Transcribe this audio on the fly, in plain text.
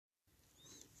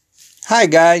Hi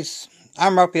guys,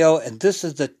 I'm Raphael and this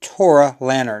is the Torah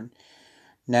Lantern.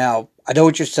 Now, I know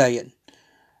what you're saying.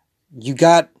 You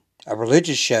got a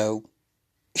religious show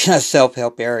in a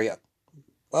self-help area.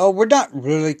 Well, we're not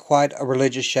really quite a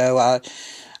religious show.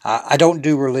 I don't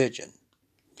do religion.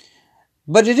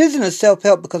 But it isn't a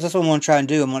self-help because that's what I'm going to try and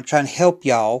do. I'm going to try and help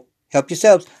y'all, help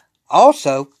yourselves.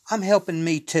 Also, I'm helping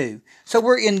me too. So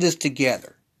we're in this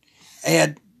together.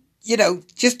 And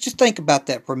just think about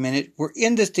that for a minute. We're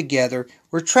in this together.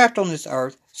 We're trapped on this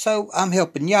earth. So I'm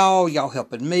helping y'all. Y'all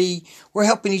helping me. We're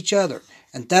helping each other.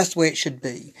 And that's the way it should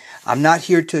be. I'm not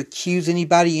here to accuse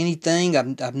anybody anything.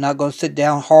 I'm not going to sit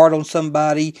down hard on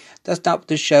somebody. That's not what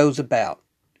this show's about.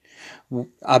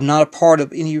 I'm not a part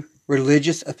of any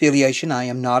religious affiliation. I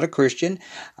am not a Christian.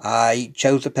 I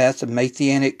chose the path of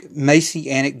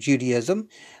Messianic Judaism.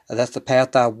 That's the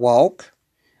path I walk.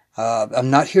 I'm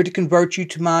not here to convert you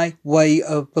to my way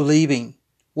of believing.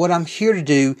 What I'm here to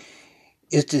do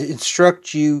is to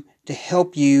instruct you, to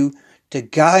help you, to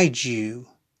guide you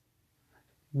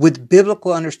with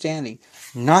biblical understanding.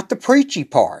 Not the preachy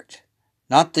part.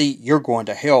 Not the you're going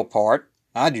to hell part.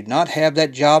 I do not have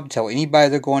that job to tell anybody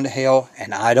they're going to hell,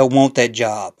 and I don't want that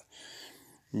job.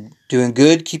 Doing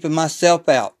good, keeping myself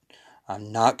out.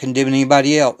 I'm not condemning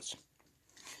anybody else.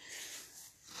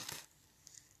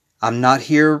 I'm not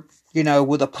here,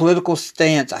 with a political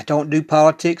stance. I don't do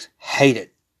politics. Hate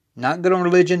it. Not good on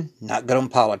religion. Not good on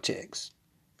politics.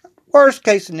 Worst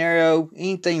case scenario,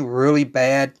 anything really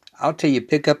bad, I'll tell you,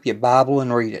 pick up your Bible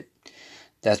and read it.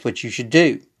 That's what you should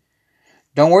do.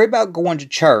 Don't worry about going to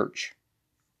church.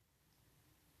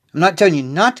 I'm not telling you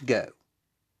not to go.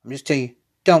 I'm just telling you,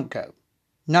 don't go.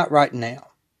 Not right now.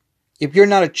 If you're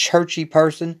not a churchy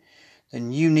person,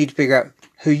 then you need to figure out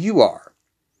who you are.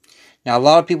 Now, a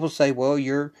lot of people say, well,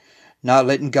 you're not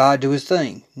letting God do his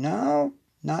thing. No,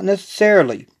 not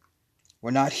necessarily.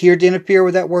 We're not here to interfere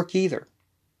with that work either.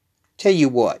 Tell you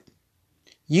what,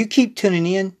 you keep tuning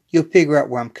in, you'll figure out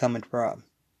where I'm coming from.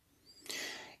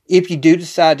 If you do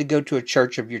decide to go to a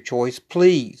church of your choice,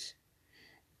 please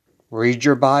read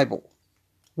your Bible.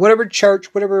 Whatever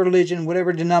church, whatever religion,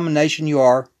 whatever denomination you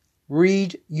are,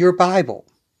 read your Bible.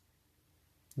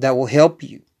 That will help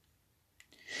you.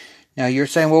 Now you're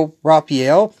saying, well,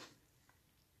 Raphael,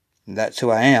 that's who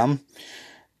I am.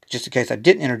 Just in case I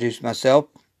didn't introduce myself,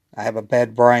 I have a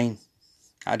bad brain.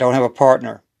 I don't have a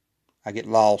partner. I get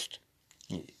lost.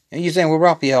 And you're saying, well,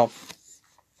 Raphael,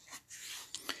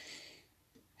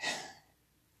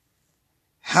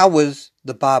 how is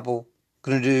the Bible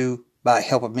going to do by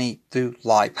helping me through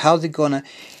life? How's it going to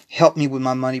help me with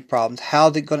my money problems?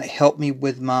 How's it going to help me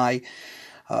with my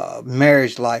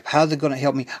marriage life? How's it going to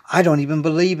help me? I don't even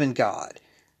believe in God.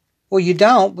 Well, you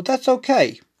don't, but that's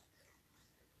okay.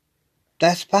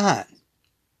 That's fine.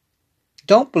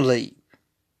 Don't believe.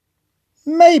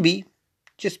 Maybe,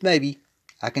 just maybe,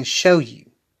 I can show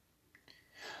you.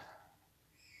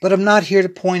 But I'm not here to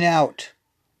point out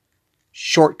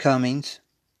shortcomings.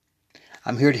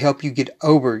 I'm here to help you get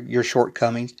over your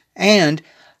shortcomings. And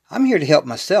I'm here to help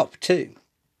myself too.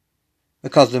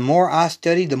 Because the more I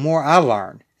study, the more I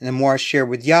learn. And the more I share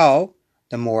with y'all,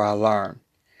 the more I learn.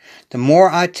 The more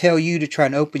I tell you to try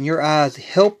and open your eyes to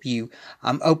help you,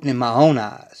 I'm opening my own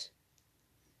eyes.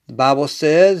 The Bible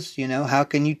says, how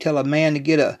can you tell a man to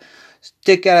get a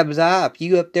stick out of his eye if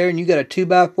you up there and you got a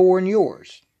 2x4 in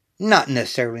yours? Not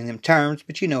necessarily in them terms,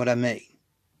 but you know what I mean.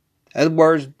 In other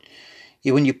words,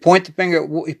 when you point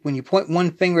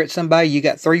one finger at somebody, you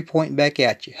got three pointing back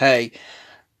at you. Hey,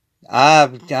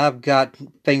 I've got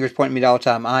fingers pointing at me all the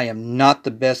time. I am not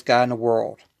the best guy in the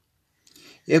world.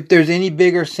 If there's any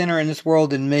bigger sinner in this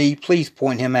world than me, please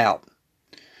point him out.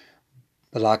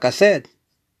 But like I said,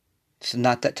 it's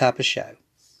not that type of show.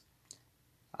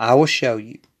 I will show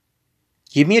you.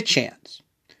 Give me a chance.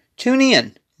 Tune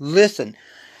in. Listen.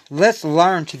 Let's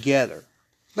learn together.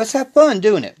 Let's have fun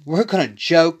doing it. We're going to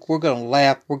joke. We're going to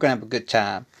laugh. We're going to have a good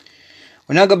time.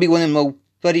 We're not going to be one of them old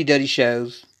fuddy-duddy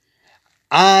shows.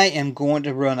 I am going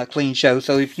to run a clean show.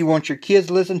 So if you want your kids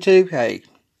to listen to, hey,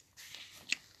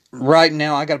 right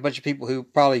now I got a bunch of people who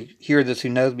probably hear this who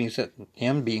knows me and said,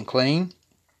 him being clean.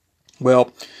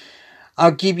 Well,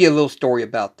 I'll give you a little story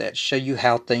about that. Show you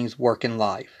how things work in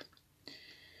life.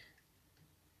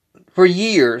 For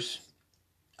years,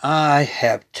 I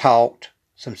have talked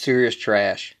some serious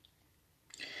trash.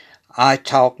 I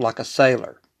talk like a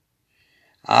sailor.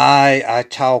 I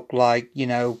talk like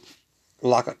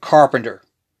a carpenter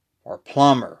or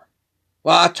plumber.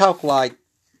 Well, I talk like,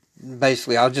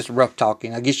 basically, I was just rough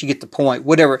talking. I guess you get the point.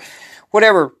 Whatever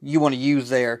you want to use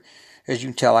there. As you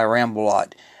can tell, I ramble a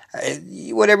lot.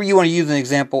 Whatever you want to use an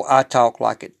example, I talk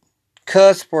like it.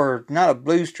 cuss for not a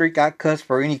blue streak. I cuss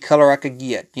for any color I could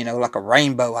get. Like a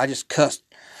rainbow. I just cussed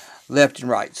left and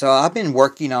right. So I've been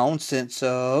working on since,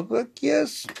 I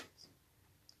guess,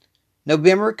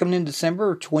 November, coming in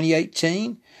December of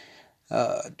 2018.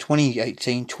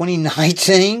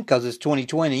 2019, because it's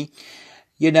 2020.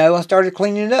 I started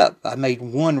cleaning it up. I made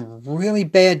one really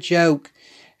bad joke,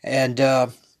 and I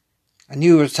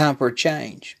knew it was time for a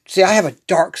change. See, I have a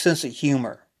dark sense of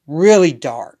humor. Really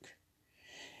dark.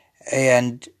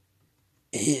 And,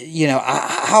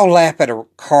 I'll laugh at a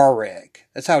car wreck.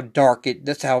 That's how dark I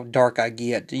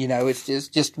get. It's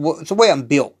just it's the way I'm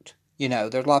built.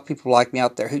 There's a lot of people like me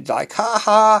out there who's like, ha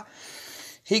ha,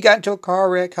 he got into a car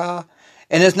wreck, ha.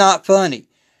 And it's not funny.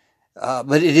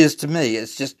 But it is to me.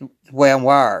 It's just the way I'm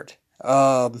wired.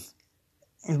 But,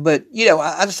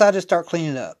 I decided to start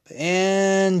cleaning up.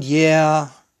 And, yeah,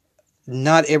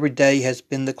 not every day has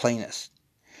been the cleanest.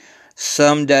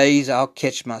 Some days I'll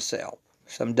catch myself.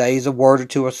 Some days a word or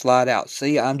two will slide out.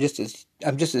 See, I'm just as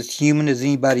human as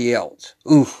anybody else.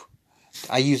 Oof.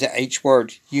 I use that H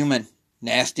word. Human.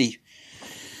 Nasty.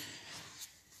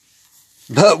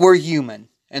 But we're human.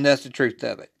 And that's the truth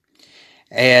of it.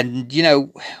 And,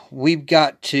 we've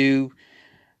got to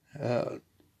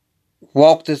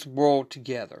walk this world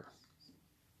together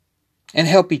and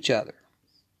help each other.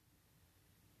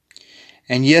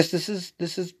 And yes, this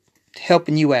is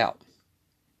helping you out.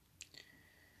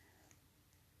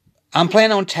 I'm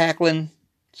planning on tackling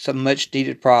some much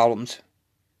needed problems,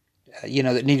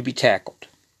 that need to be tackled.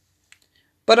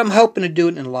 But I'm hoping to do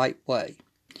it in a light way.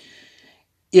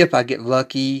 If I get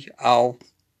lucky, I'll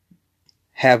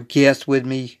have guests with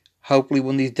me. Hopefully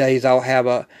one of these days I'll have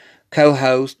a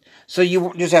co-host. So you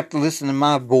won't just have to listen to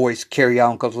my voice carry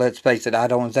on, because let's face it, I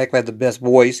don't exactly have the best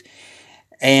voice.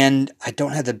 And I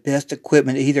don't have the best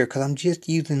equipment either, because I'm just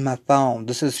using my phone.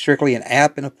 This is strictly an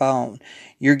app and a phone.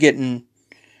 You're getting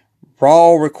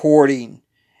raw recording.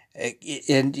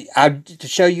 And to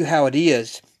show you how it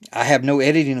is, I have no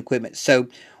editing equipment. So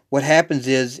what happens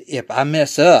is, if I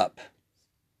mess up,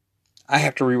 I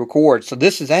have to re-record. So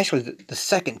this is actually the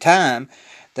second time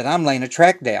that I'm laying a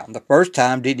track down. The first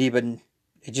time it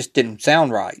just didn't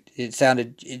sound right. It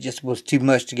just was too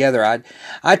much together.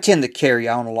 I tend to carry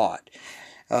on a lot.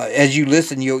 As you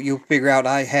listen, you'll figure out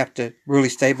I have to really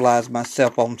stabilize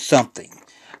myself on something.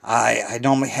 I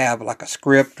normally have like a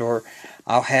script, or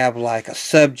I'll have like a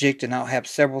subject, and I'll have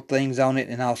several things on it,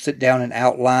 and I'll sit down and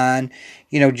outline,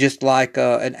 just like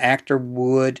an actor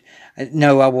would.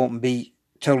 No, I won't be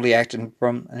totally acting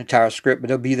from an entire script,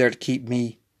 but it'll be there to keep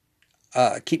me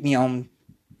on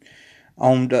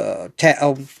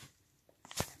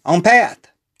path.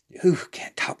 Ooh,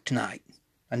 can't talk tonight.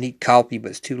 I need coffee,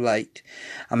 but it's too late.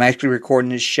 I'm actually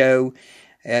recording this show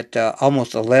at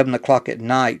almost 11 o'clock at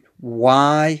night.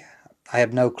 Why? I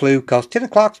have no clue, because 10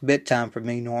 o'clock's bedtime for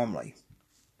me normally.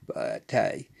 But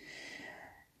hey,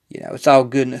 it's all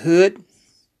good in the hood.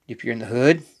 If you're in the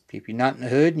hood. If you're not in the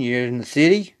hood and you're in the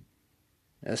city,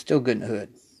 it's still good in the hood.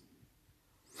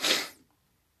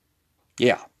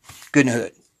 Yeah, good in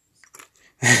the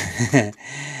hood.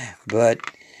 But,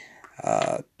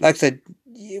 like I said,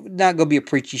 it's not going to be a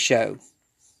preachy show.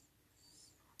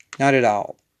 Not at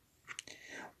all.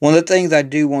 One of the things I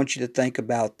do want you to think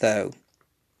about, though,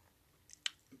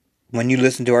 when you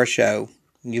listen to our show,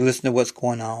 when you listen to what's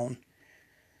going on,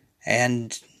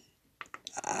 and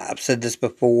I've said this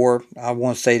before, I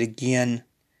want to say it again,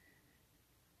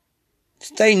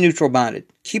 stay neutral-minded.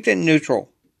 Keep it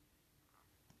neutral.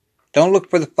 Don't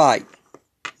look for the fight.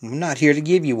 I'm not here to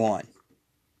give you one.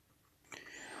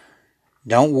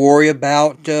 Don't worry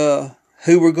about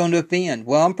who we're going to offend.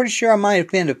 Well, I'm pretty sure I might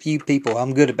offend a few people.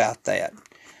 I'm good about that.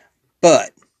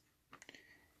 But,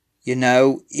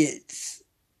 it's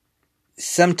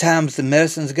sometimes the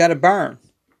medicine's got to burn.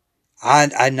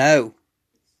 I know.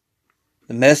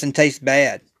 The medicine tastes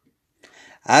bad.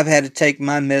 I've had to take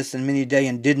my medicine many a day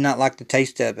and did not like the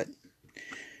taste of it.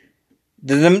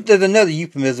 There's another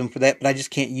euphemism for that, but I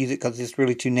just can't use it because it's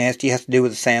really too nasty. It has to do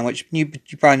with a sandwich. You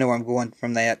probably know where I'm going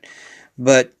from that.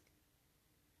 But,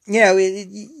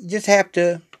 you just have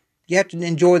to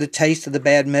enjoy the taste of the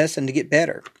bad medicine to get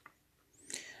better.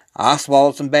 I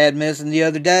swallowed some bad medicine the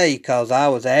other day because I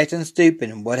was acting stupid.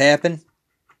 And what happened?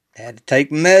 I had to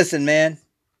take medicine, man.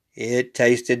 It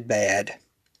tasted bad.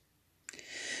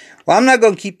 Well, I'm not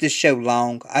going to keep this show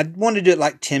long. I want to do it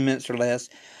like 10 minutes or less.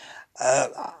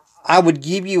 I would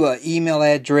give you an email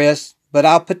address, but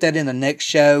I'll put that in the next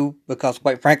show because,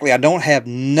 quite frankly, I don't have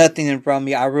nothing in front of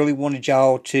me. I really wanted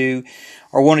y'all to,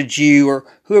 or wanted you, or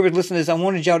whoever's listening to this, I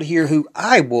wanted y'all to hear who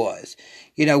I was.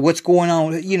 What's going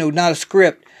on, not a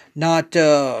script. not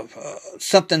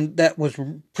something that was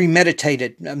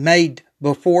premeditated, made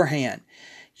beforehand.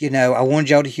 I wanted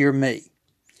y'all to hear me,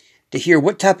 to hear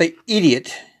what type of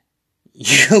idiot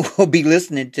you will be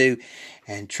listening to.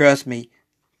 And trust me,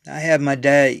 I have my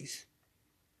days.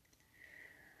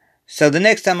 So the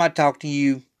next time I talk to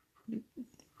you,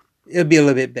 it'll be a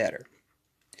little bit better.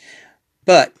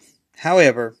 But,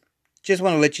 however, just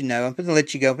want to let you know, I'm going to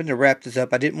let you go. I'm going to wrap this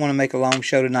up. I didn't want to make a long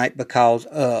show tonight because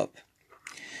of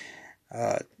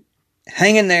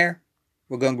hang in there.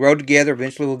 We're going to grow together.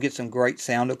 Eventually, we'll get some great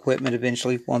sound equipment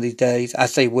eventually, one of these days. I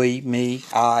say we, me,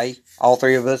 I, all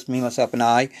three of us, me, myself, and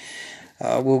I.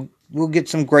 We'll get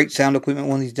some great sound equipment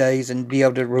one of these days and be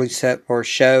able to really set for a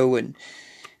show and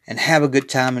have a good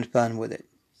time and fun with it.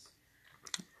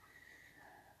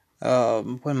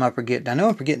 What am I forgetting? I know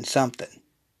I'm forgetting something.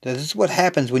 This is what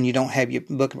happens when you don't have your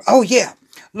book. Oh, yeah.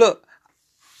 Look,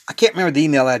 I can't remember the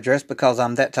email address because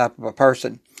I'm that type of a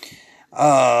person.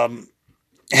 Yeah,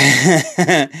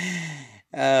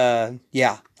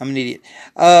 I'm an idiot.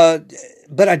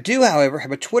 But I do, however,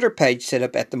 have a Twitter page set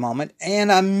up at the moment,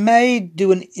 and I may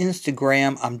do an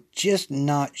Instagram. I'm just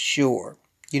not sure.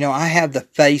 I have the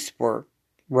face for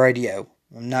radio.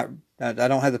 I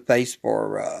don't have the face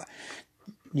for,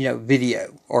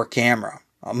 video or camera.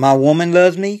 My woman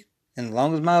loves me, and as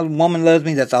long as my woman loves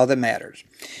me, that's all that matters.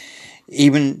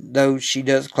 Even though she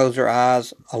does close her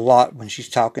eyes a lot when she's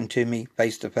talking to me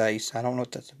face to face. I don't know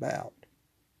what that's about.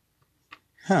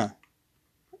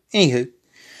 Anywho,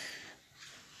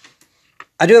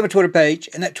 I do have a Twitter page,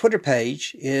 and that Twitter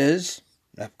page is,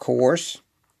 of course,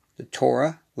 the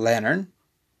Torah Lantern.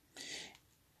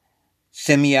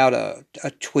 Send me out a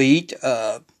tweet.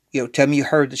 Tell me you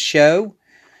heard the show.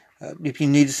 If you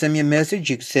need to send me a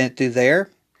message, you can send it through there.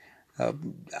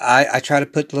 I try to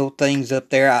put little things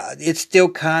up there. It's still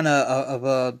kind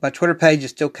of my Twitter page is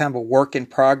still kind of a work in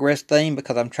progress thing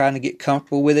because I'm trying to get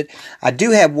comfortable with it. I do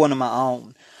have one of my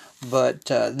own, but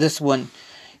this one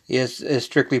is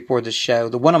strictly for the show.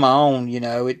 The one of my own,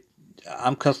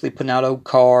 I'm constantly putting out old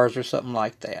cars or something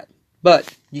like that.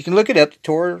 But you can look it up, the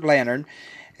Torah Lantern,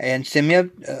 and send me a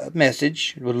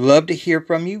message. Would love to hear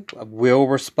from you. I will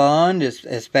respond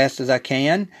as fast as I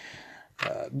can.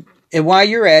 And while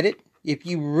you're at it, if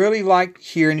you really like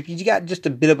hearing, if you got just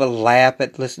a bit of a laugh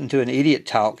at listening to an idiot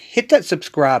talk, hit that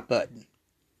subscribe button.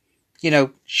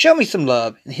 Show me some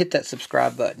love and hit that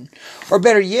subscribe button. Or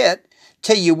better yet,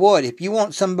 tell you what, if you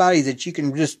want somebody that you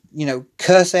can just,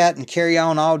 cuss at and carry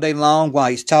on all day long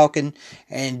while he's talking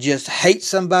and just hate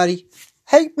somebody,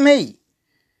 hate me.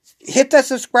 Hit that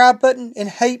subscribe button and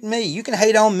hate me. You can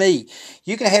hate on me.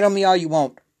 You can hate on me all you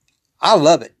want. I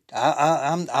love it.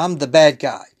 I'm the bad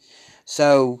guy.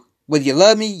 So whether you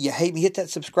love me, you hate me, hit that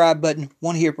subscribe button.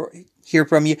 Want to hear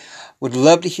from you. Would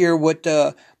love to hear what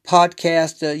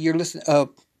podcast you're listening.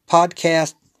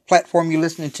 Podcast platform you're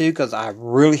listening to, because I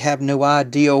really have no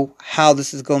idea how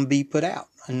this is going to be put out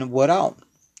and what on.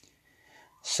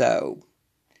 So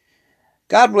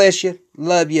God bless you.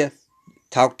 Love you.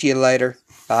 Talk to you later.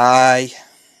 Bye.